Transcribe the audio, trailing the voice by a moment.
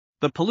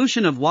The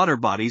pollution of water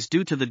bodies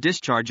due to the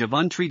discharge of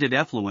untreated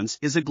effluents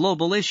is a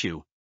global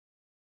issue.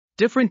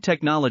 Different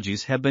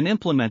technologies have been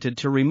implemented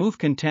to remove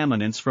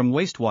contaminants from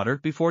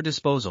wastewater before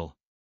disposal.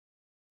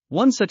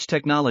 One such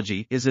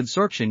technology is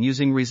adsorption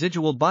using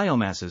residual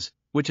biomasses,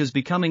 which is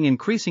becoming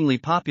increasingly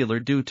popular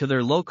due to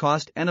their low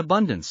cost and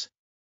abundance.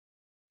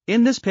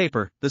 In this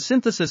paper, the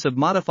synthesis of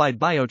modified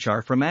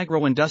biochar from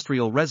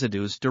agro-industrial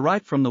residues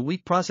derived from the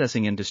wheat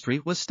processing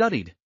industry was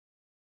studied.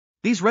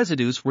 These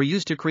residues were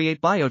used to create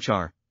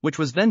biochar, which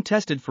was then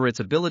tested for its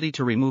ability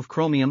to remove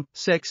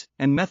chromium-6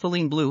 and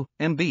methylene blue,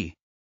 Mb.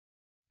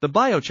 The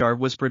biochar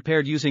was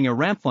prepared using a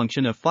ramp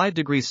function of 5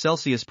 degrees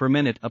Celsius per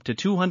minute up to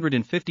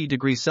 250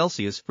 degrees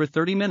Celsius for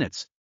 30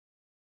 minutes.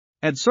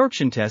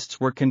 Adsorption tests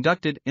were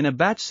conducted in a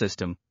batch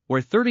system,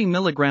 where 30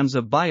 milligrams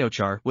of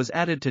biochar was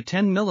added to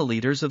 10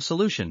 milliliters of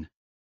solution.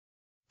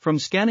 From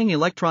scanning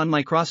electron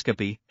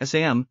microscopy,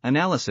 SEM,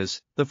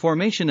 analysis, the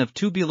formation of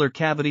tubular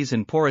cavities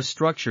and porous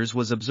structures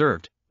was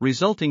observed,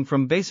 resulting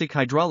from basic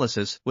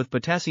hydrolysis with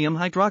potassium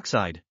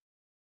hydroxide.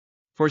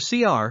 For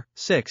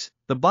CR6,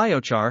 the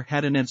biochar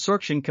had an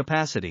adsorption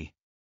capacity.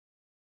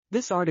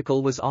 This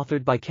article was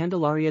authored by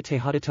Candelaria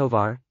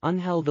Tejada-Tovar,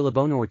 Ángel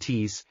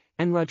Villabona-Ortíz,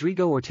 and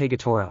Rodrigo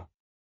Ortega-Toro.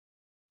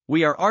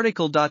 We are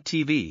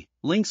article.tv,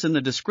 links in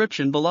the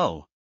description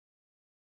below.